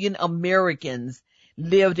 43.1 million Americans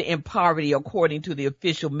lived in poverty according to the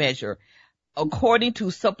official measure. According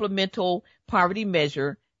to supplemental poverty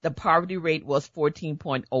measure, the poverty rate was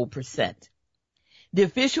 14.0%. The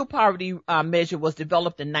official poverty measure was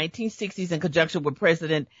developed in 1960s in conjunction with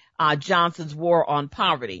President Johnson's War on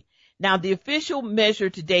Poverty. Now, the official measure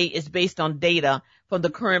today is based on data from the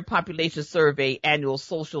current population survey annual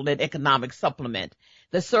social and economic supplement.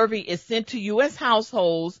 The survey is sent to U.S.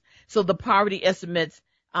 households, so the poverty estimates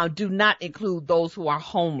do not include those who are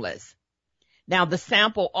homeless. Now, the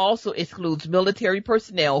sample also excludes military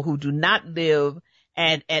personnel who do not live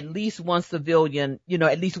at least one civilian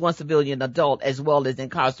adult, as well as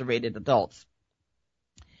incarcerated adults.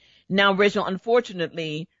 Now, Rachel,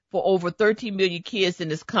 unfortunately, for over 13 million kids in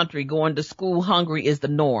this country, going to school hungry is the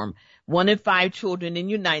norm. 1 in 5 children in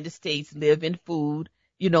the United States live in food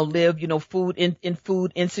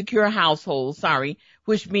insecure households, which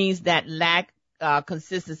which means that lack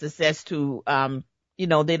consistent access to,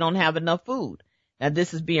 they don't have enough food. Now,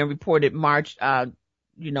 this is being reported March,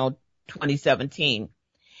 2017.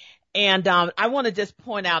 And I want to just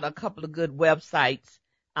point out a couple of good websites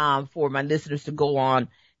for my listeners to go on.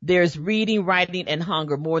 There's Reading, Writing, and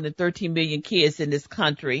Hunger, more than 13 million kids in this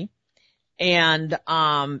country. And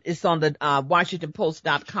it's on the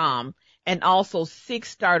WashingtonPost.com. And also 6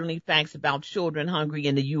 startling facts about children hungry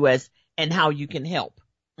in the U.S. and how you can help.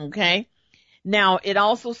 Okay? Now, it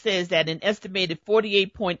also says that an estimated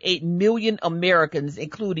 48.8 million Americans,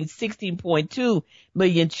 including 16.2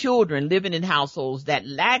 million children, living in households that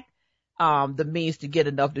lack the means to get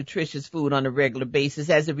enough nutritious food on a regular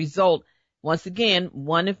basis. As a result, once again,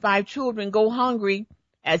 1 in 5 children go hungry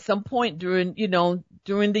at some point during the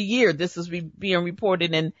year. This is being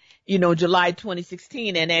reported in, July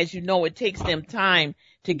 2016. And as you know, it takes them time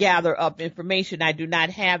to gather up information. I do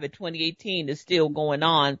not have it. 2018 is still going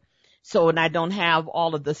on. So, and I don't have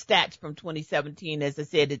all of the stats from 2017. As I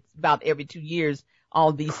said, it's about every 2 years,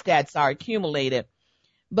 all these stats are accumulated.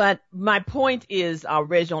 But my point is,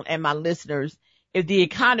 Reginald and my listeners, if the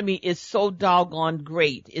economy is so doggone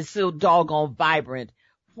great, it's so doggone vibrant,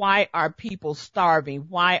 why are people starving?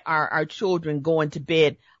 Why are our children going to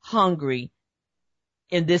bed hungry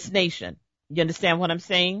in this nation? You understand what I'm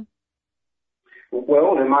saying?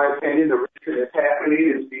 Well, in my opinion, the reason it's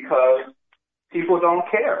happening is because people don't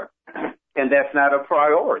care, and that's not a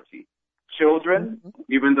priority. Children,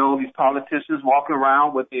 even though these politicians walking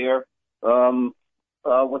around with their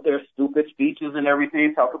stupid speeches and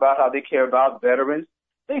everything, talk about how they care about veterans,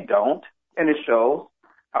 they don't, and it shows.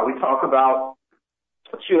 How we talk about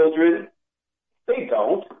children, they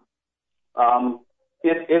don't.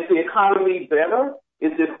 Is the economy better?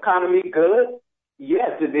 Is the economy good?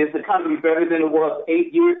 Yes, it is. The economy better than it was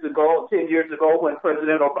 8 years ago, 10 years ago when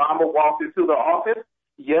President Obama walked into the office.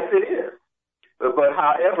 Yes, it is. But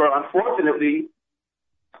however, unfortunately,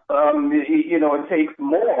 it takes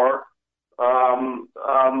more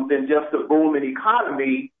than just a booming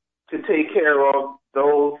economy to take care of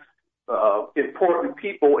those important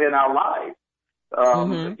people in our lives.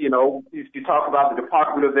 If you talk about the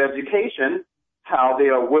Department of Education, how they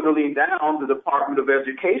are whittling down the Department of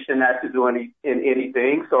Education not to do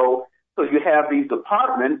anything. So you have these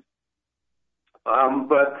departments,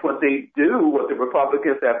 but what the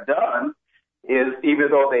Republicans have done is, even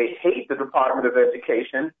though they hate the Department of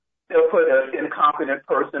Education, they'll put an incompetent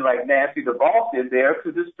person like Nancy DeVos in there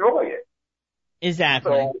to destroy it.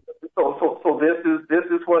 Exactly. So this is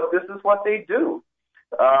what they do.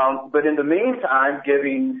 But in the meantime,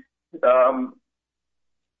 giving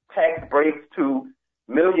tax breaks to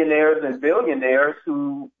millionaires and billionaires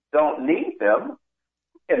who don't need them.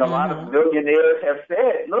 And a lot of millionaires have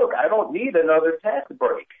said, look, I don't need another tax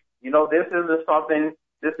break. This isn't something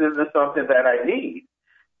that I need.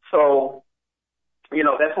 So,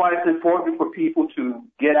 that's why it's important for people to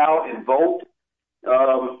get out and vote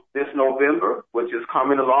this November, which is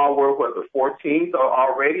coming along. We're the 14th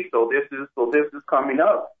already. So this is coming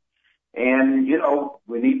up. And,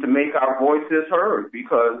 we need to make our voices heard,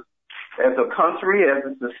 because as a country, as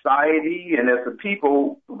a society, and as a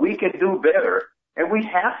people, we can do better. And we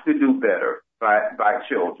have to do better by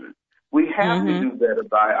children. We have to do better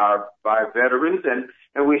by veterans,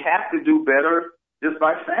 and we have to do better just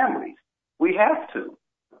by families. We have to.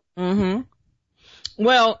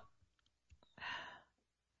 Well,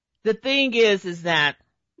 the thing is that,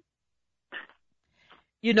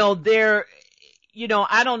 I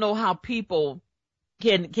don't know how people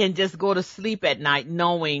can just go to sleep at night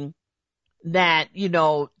knowing that,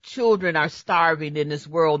 children are starving in this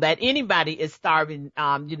world, that anybody is starving,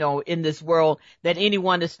 in this world, that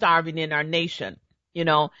anyone is starving in our nation.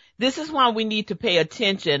 This is why we need to pay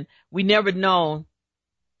attention. We never know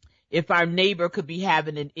if our neighbor could be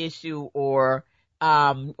having an issue or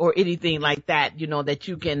anything like that, that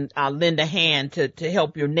you can lend a hand to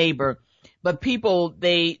help your neighbor. But people,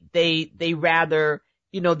 they rather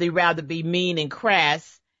be mean and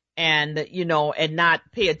crass and not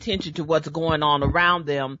pay attention to what's going on around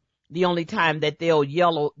them. The only time that they'll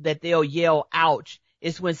yell ouch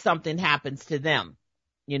is when something happens to them,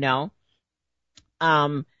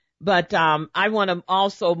 But I want to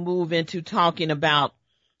also move into talking about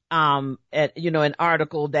an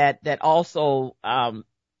article that also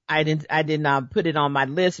I didn't put it on my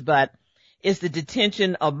list, but it's the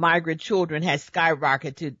detention of migrant children has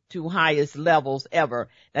skyrocketed to highest levels ever.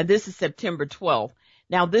 Now this is September 12th.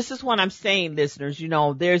 Now this is what I'm saying, listeners.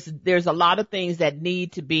 There's a lot of things that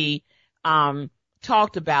need to be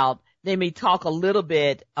talked about. They may talk a little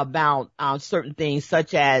bit about certain things,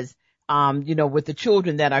 such as with the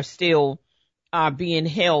children that are still are being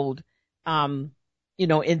held, in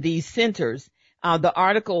these centers. The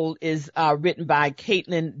article is written by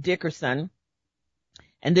Caitlin Dickerson,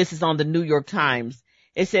 and this is on the New York Times.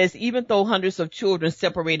 It says, even though hundreds of children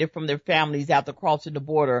separated from their families after crossing the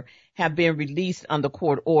border have been released under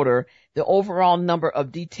court order, the overall number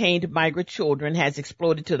of detained migrant children has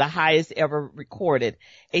exploded to the highest ever recorded,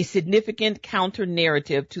 a significant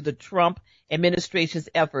counter-narrative to the Trump administration's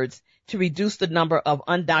efforts to reduce the number of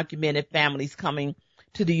undocumented families coming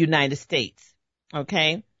to the United States.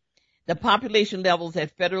 Okay? The population levels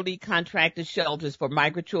at federally contracted shelters for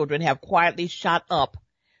migrant children have quietly shot up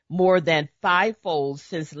more than fivefold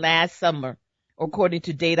since last summer, according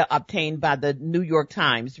to data obtained by the New York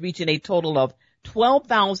Times, reaching a total of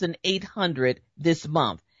 12,800 this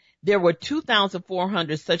month. There were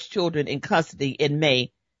 2,400 such children in custody in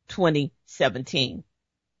May 2017.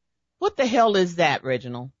 What the hell is that,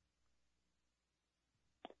 Reginald?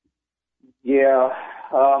 Yeah.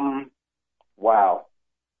 Wow.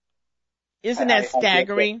 Isn't that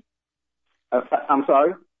staggering? I'm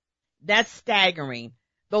sorry? That's staggering.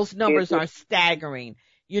 Those numbers are staggering.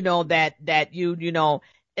 I'm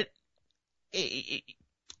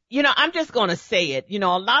just going to say it. A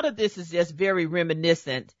lot of this is just very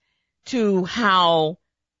reminiscent to how,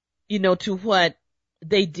 to what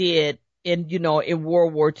they did in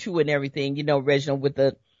World War II and everything, Reginald, with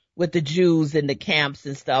the Jews in the camps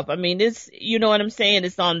and stuff. I mean, it's, you know what I'm saying?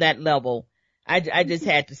 It's on that level. I just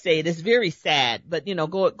had to say it. It's very sad, but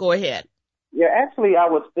go ahead. Yeah, actually, I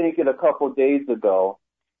was thinking a couple of days ago,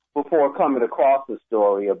 before coming across the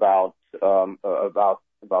story about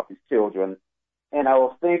these children, and I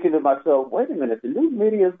was thinking to myself, wait a minute, the news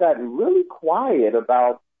media has gotten really quiet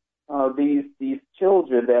about these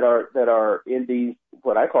children that are in these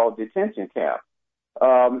what I call detention camps,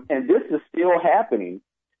 and this is still happening.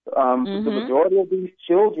 The majority of these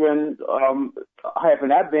children have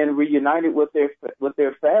not been reunited with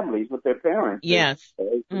their families, with their parents. Yes,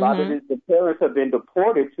 a lot of the parents have been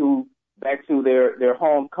deported back to their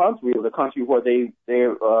home country, or the country where they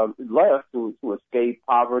left to escape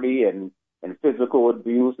poverty and physical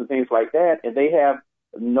abuse and things like that, and they have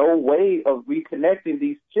no way of reconnecting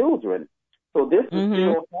these children. So this is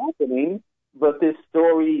still happening, but this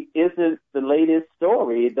story isn't the latest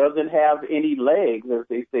story. It doesn't have any legs, as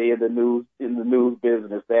they say in the news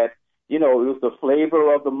business, that it was the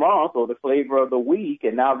flavor of the month or the flavor of the week,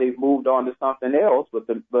 and now they've moved on to something else.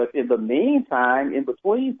 But in the meantime, in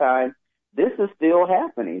between time, this is still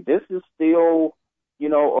happening. This is still,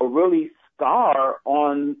 a really scar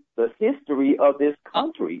on the history of this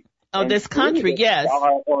country. Yes.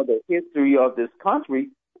 On the history of this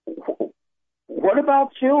country. What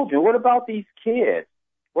about children? What about these kids?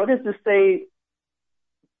 What does it say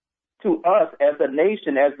to us as a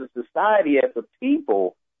nation, as a society, as a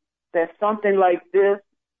people, that something like this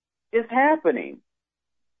is happening?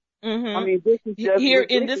 I mean, this is just here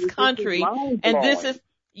ridiculous. In this country, and this is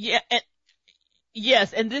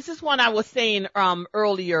yes, and this is what I was saying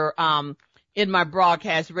earlier in my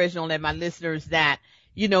broadcast, Reginald, and my listeners, that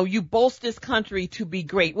you boast this country to be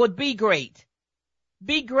great. Well, be great.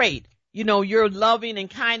 Be great. You're loving and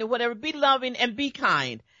kind or whatever. Be loving and be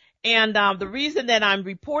kind. And the reason that I'm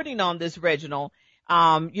reporting on this, Reginald,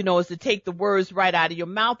 is to take the words right out of your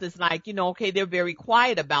mouth. It's like, okay, they're very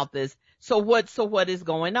quiet about this. So what is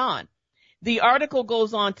going on? The article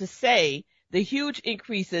goes on to say the huge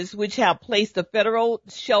increases which have placed the federal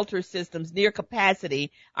shelter systems near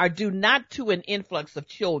capacity are due not to an influx of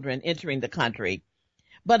children entering the country,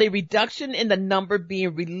 but a reduction in the number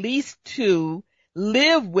being released to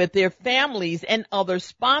live with their families and other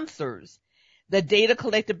sponsors. The data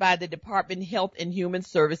collected by the Department of Health and Human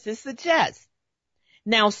Services suggests.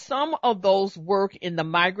 Now, some of those work in the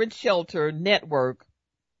migrant shelter network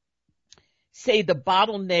say the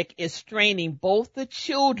bottleneck is straining both the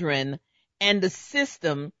children and the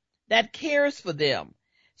system that cares for them.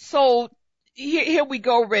 So here we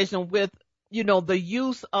go, Reginald, with, the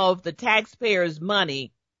use of the taxpayers'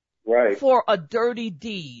 money for a dirty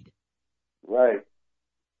deed. Right.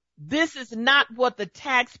 This is not what the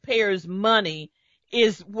taxpayers' money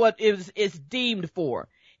is deemed for.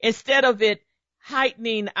 Instead of it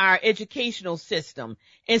heightening our educational system,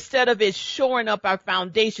 instead of it shoring up our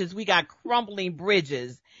foundations, we got crumbling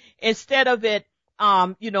bridges. Instead of it,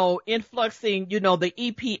 influxing, the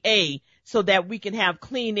EPA so that we can have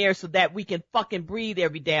clean air, so that we can fucking breathe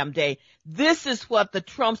every damn day. This is what the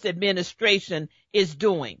Trump administration is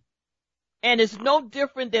doing. And it's no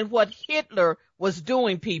different than what Hitler was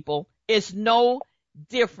doing, people. It's no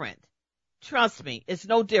different. Trust me, it's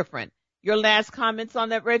no different. Your last comments on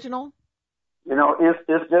that, Reginald?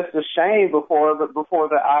 It's just a shame before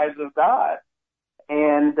the eyes of God.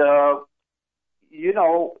 And, again,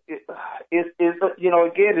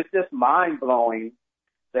 it's just mind blowing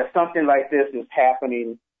that something like this is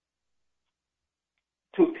happening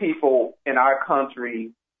to people in our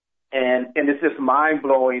country. And it's just mind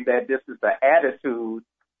blowing that this is the attitude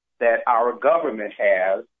that our government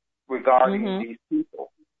has regarding these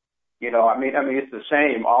people. It's a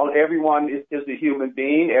shame. Everyone is a human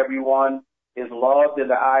being. Everyone is loved in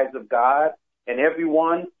the eyes of God, and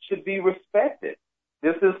everyone should be respected.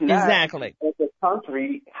 This is not exactly as a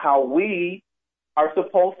country how we are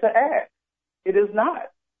supposed to act. It is not.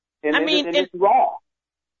 And it's wrong.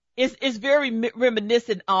 It's very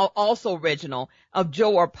reminiscent also, Reginald, of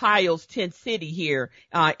Joe Arpaio's tent city here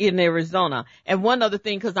in Arizona. And one other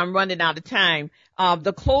thing, because I'm running out of time,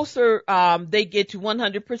 the closer they get to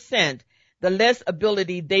 100%, the less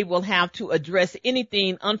ability they will have to address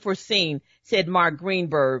anything unforeseen, said Mark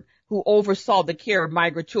Greenberg, who oversaw the care of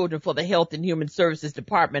migrant children for the Health and Human Services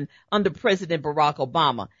Department under President Barack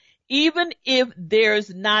Obama. Even if there's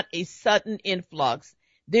not a sudden influx,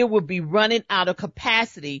 they will be running out of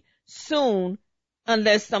capacity soon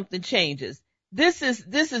unless something changes. This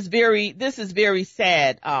is very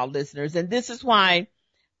sad, listeners, and this is why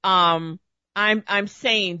I'm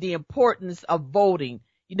saying the importance of voting.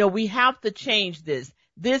 We have to change this.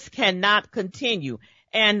 This cannot continue.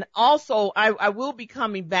 And also, I will be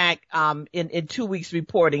coming back in 2 weeks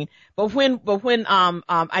reporting. But when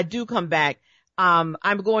I do come back, I'm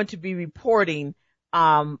going to be reporting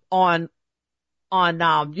on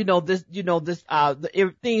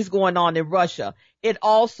things going on in Russia. It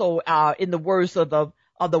also, in the words of the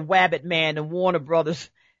Wabbit man and Warner Brothers,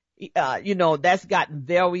 that's gotten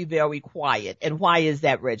very, very quiet. And why is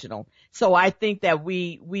that, Reginald? So I think that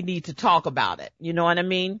we need to talk about it. You know what I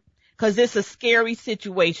mean? Because it's a scary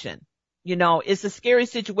situation. It's a scary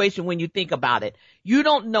situation when you think about it. You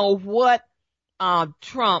don't know what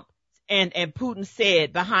Trump and Putin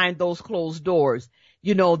said behind those closed doors.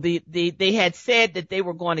 They had said that they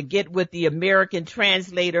were going to get with the American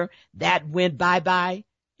translator. That went bye-bye.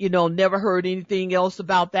 Never heard anything else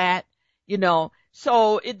about that.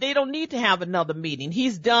 So they don't need to have another meeting.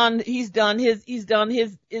 He's done his deed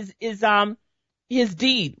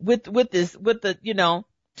with the,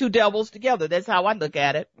 two devils together. That's how I look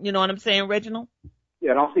at it. You know what I'm saying, Reginald?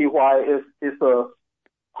 Yeah, I don't see why it's a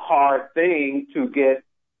hard thing to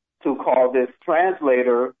call this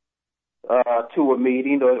translator to a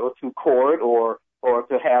meeting or to court or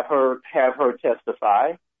to have her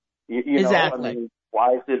testify. Exactly.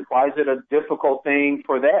 Why is it a difficult thing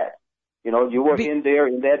for that? You were in there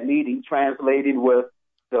in that meeting translating with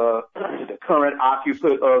the current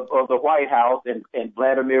occupant of the White House and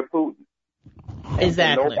Vladimir Putin.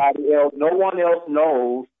 Exactly. No one else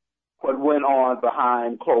knows what went on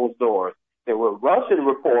behind closed doors. There were Russian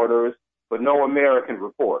reporters, but no American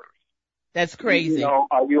reporters. That's crazy.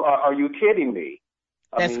 Are you kidding me?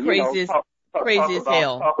 That's crazy. Crazy as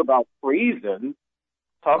hell. Talk about treason.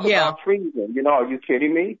 About treason. Are you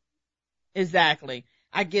kidding me? Exactly.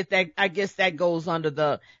 I get that. I guess that goes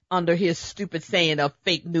under his stupid saying of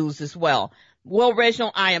fake news as well. Well,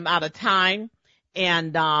 Reginald, I am out of time.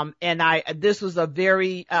 And this was a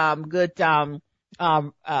very, good,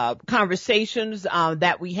 conversations,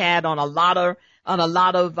 that we had on a lot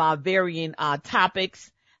of varying,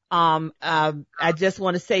 topics. I just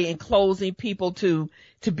want to say in closing, people to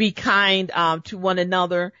be kind, to one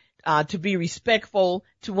another, to be respectful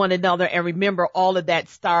to one another. And remember, all of that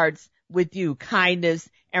starts with you, kindness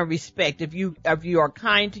and respect. If you are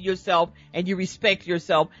kind to yourself and you respect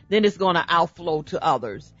yourself, then it's going to outflow to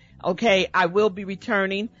others. Okay, I will be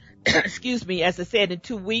returning, excuse me, as I said, in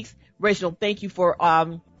 2 weeks. Reginald, thank you for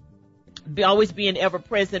always being ever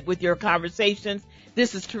present with your conversations.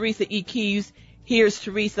 This is Teresa E. Keeves. Here's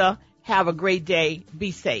Teresa. Have a great day.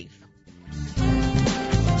 Be safe.